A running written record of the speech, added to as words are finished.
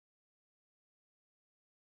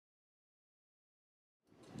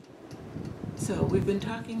So we've been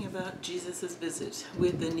talking about Jesus' visit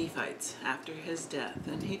with the Nephites after his death,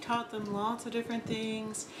 and he taught them lots of different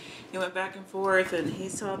things. He went back and forth and he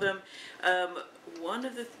saw them. One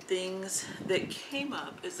of the things that came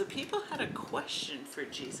up is the people had a question for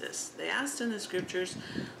Jesus. They asked in the scriptures,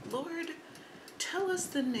 "Lord, tell us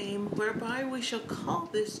the name whereby we shall call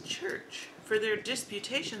this church." For their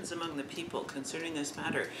disputations among the people concerning this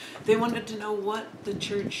matter, they wanted to know what the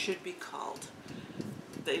church should be called.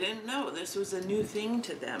 They didn't know. This was a new thing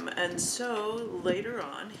to them. And so later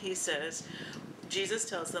on, he says, Jesus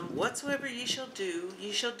tells them, "Whatsoever ye shall do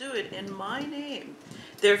it in my name.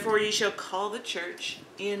 Therefore ye shall call the church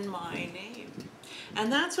in my name."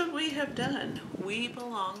 And that's what we have done. We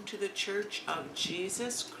belong to the Church of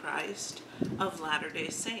Jesus Christ of Latter-day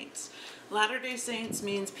Saints. Latter-day Saints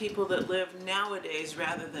means people that live nowadays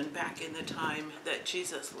rather than back in the time that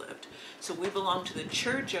Jesus lived. So we belong to the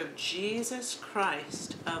Church of Jesus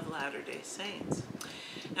Christ of Latter-day Saints.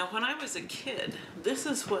 Now, when I was a kid, this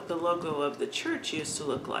is what the logo of the church used to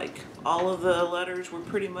look like. All of the letters were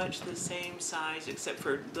pretty much the same size except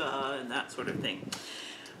for the and that sort of thing.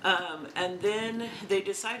 And then they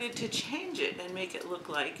decided to change it and make it look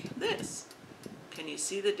like this. Can you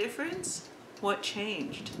see the difference? What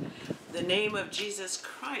changed? The name of Jesus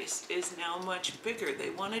Christ is now much bigger. They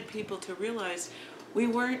wanted people to realize we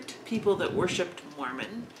weren't people that worshiped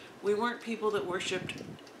Mormon. We weren't people that worshiped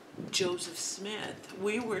Joseph Smith.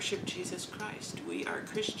 We worship Jesus Christ. We are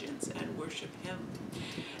Christians and worship him.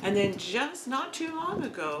 And then just not too long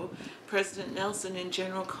ago, President Nelson in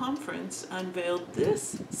General Conference unveiled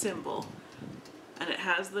this symbol. And it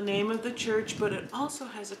has the name of the church, but it also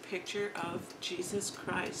has a picture of Jesus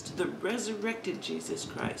Christ, the resurrected Jesus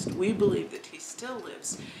Christ. We believe that he still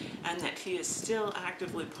lives and that he is still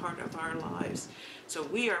actively part of our lives. So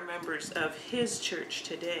we are members of his church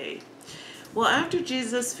today. Well, after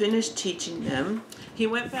Jesus finished teaching them, he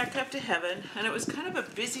went back up to heaven, and it was kind of a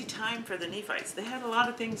busy time for the Nephites. They had a lot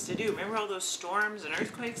of things to do. Remember all those storms and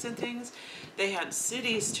earthquakes and things? They had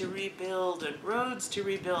cities to rebuild and roads to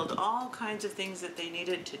rebuild, all kinds of things that they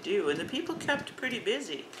needed to do, and the people kept pretty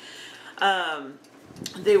busy.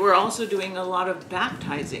 They were also doing a lot of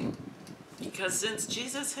baptizing, because since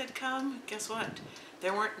Jesus had come, guess what?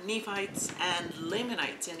 There weren't Nephites and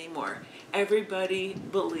Lamanites anymore. Everybody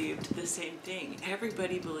believed the same thing.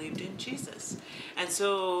 Everybody believed in Jesus. And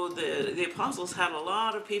so the apostles had a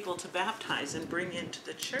lot of people to baptize and bring into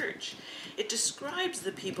the church. It describes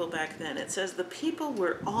the people back then. It says the people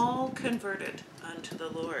were all converted unto the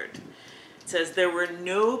Lord. It says there were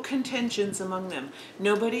no contentions among them.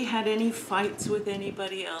 Nobody had any fights with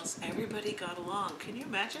anybody else. Everybody got along. Can you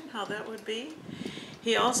imagine how that would be?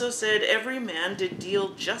 He also said every man did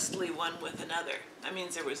deal justly one with another. That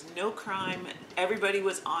means there was no crime. Everybody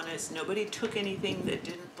was honest. Nobody took anything that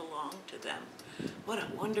didn't belong to them. What a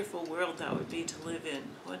wonderful world that would be to live in,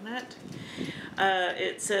 wouldn't it?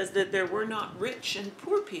 It says that there were not rich and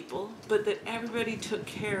poor people, but that everybody took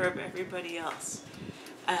care of everybody else.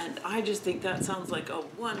 And I just think that sounds like a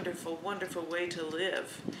wonderful, wonderful way to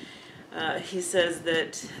live. He says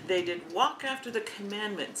that they did walk after the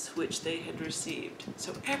commandments which they had received.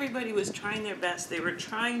 So everybody was trying their best. They were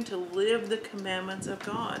trying to live the commandments of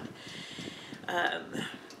God.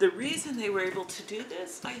 The reason they were able to do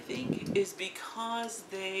this, I think, is because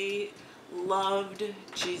they loved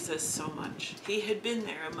Jesus so much. He had been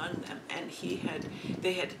there among them, and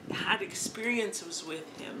they had experiences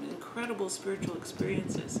with him, incredible spiritual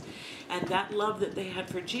experiences. And that love that they had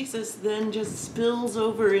for Jesus then just spills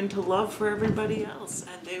over into love for everybody else,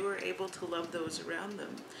 and they were able to love those around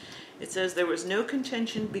them. It says there was no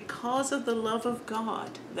contention because of the love of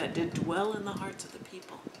God that did dwell in the hearts of the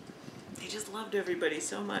people. They just loved everybody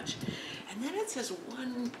so much. And then it says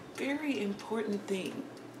one very important thing.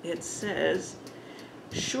 It says,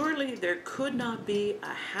 "Surely there could not be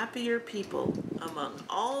a happier people among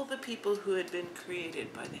all the people who had been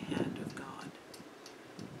created by the hand of God."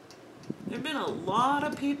 There have been a lot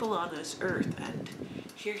of people on this earth, and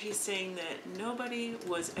here he's saying that nobody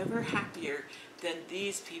was ever happier than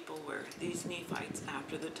these people were, these Nephites,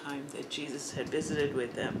 after the time that Jesus had visited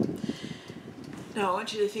with them. Now I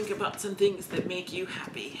want you to think about some things that make you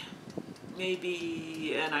happy.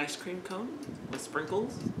 Maybe an ice cream cone with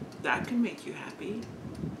sprinkles. That can make you happy.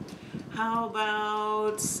 How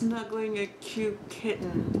about snuggling a cute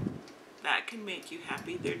kitten? That can make you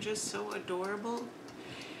happy. They're just so adorable.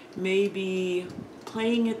 Maybe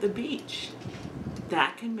playing at the beach.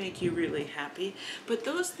 That can make you really happy. But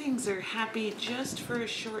those things are happy just for a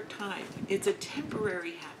short time. It's a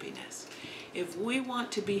temporary happiness. If we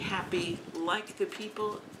want to be happy like the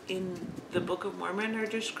people in the Book of Mormon are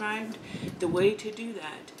described, the way to do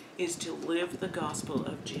that is to live the gospel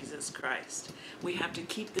of Jesus Christ. We have to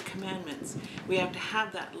keep the commandments. We have to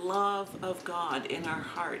have that love of God in our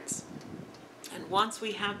hearts. And once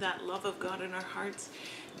we have that love of God in our hearts,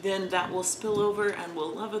 then that will spill over and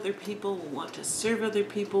we'll love other people. We'll want to serve other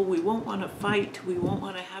people. We won't want to fight. We won't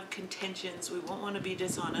want to have contentions. We won't want to be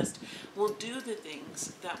dishonest. We'll do the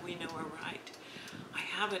things that we know are right. I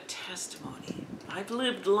have a testimony. I've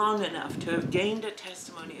lived long enough to have gained a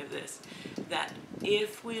testimony of this, that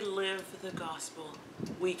if we live the gospel,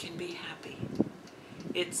 we can be happy.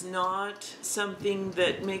 It's not something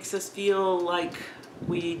that makes us feel like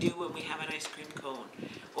we do when we have an ice cream cone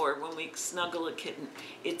or when we snuggle a kitten.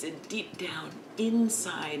 It's a deep down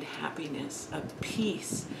inside happiness, a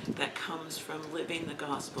peace that comes from living the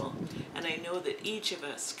gospel. And I know that each of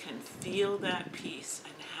us can feel that peace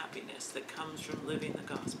and happiness that comes from living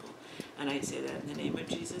the gospel. And I say that in the name of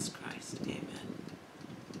Jesus.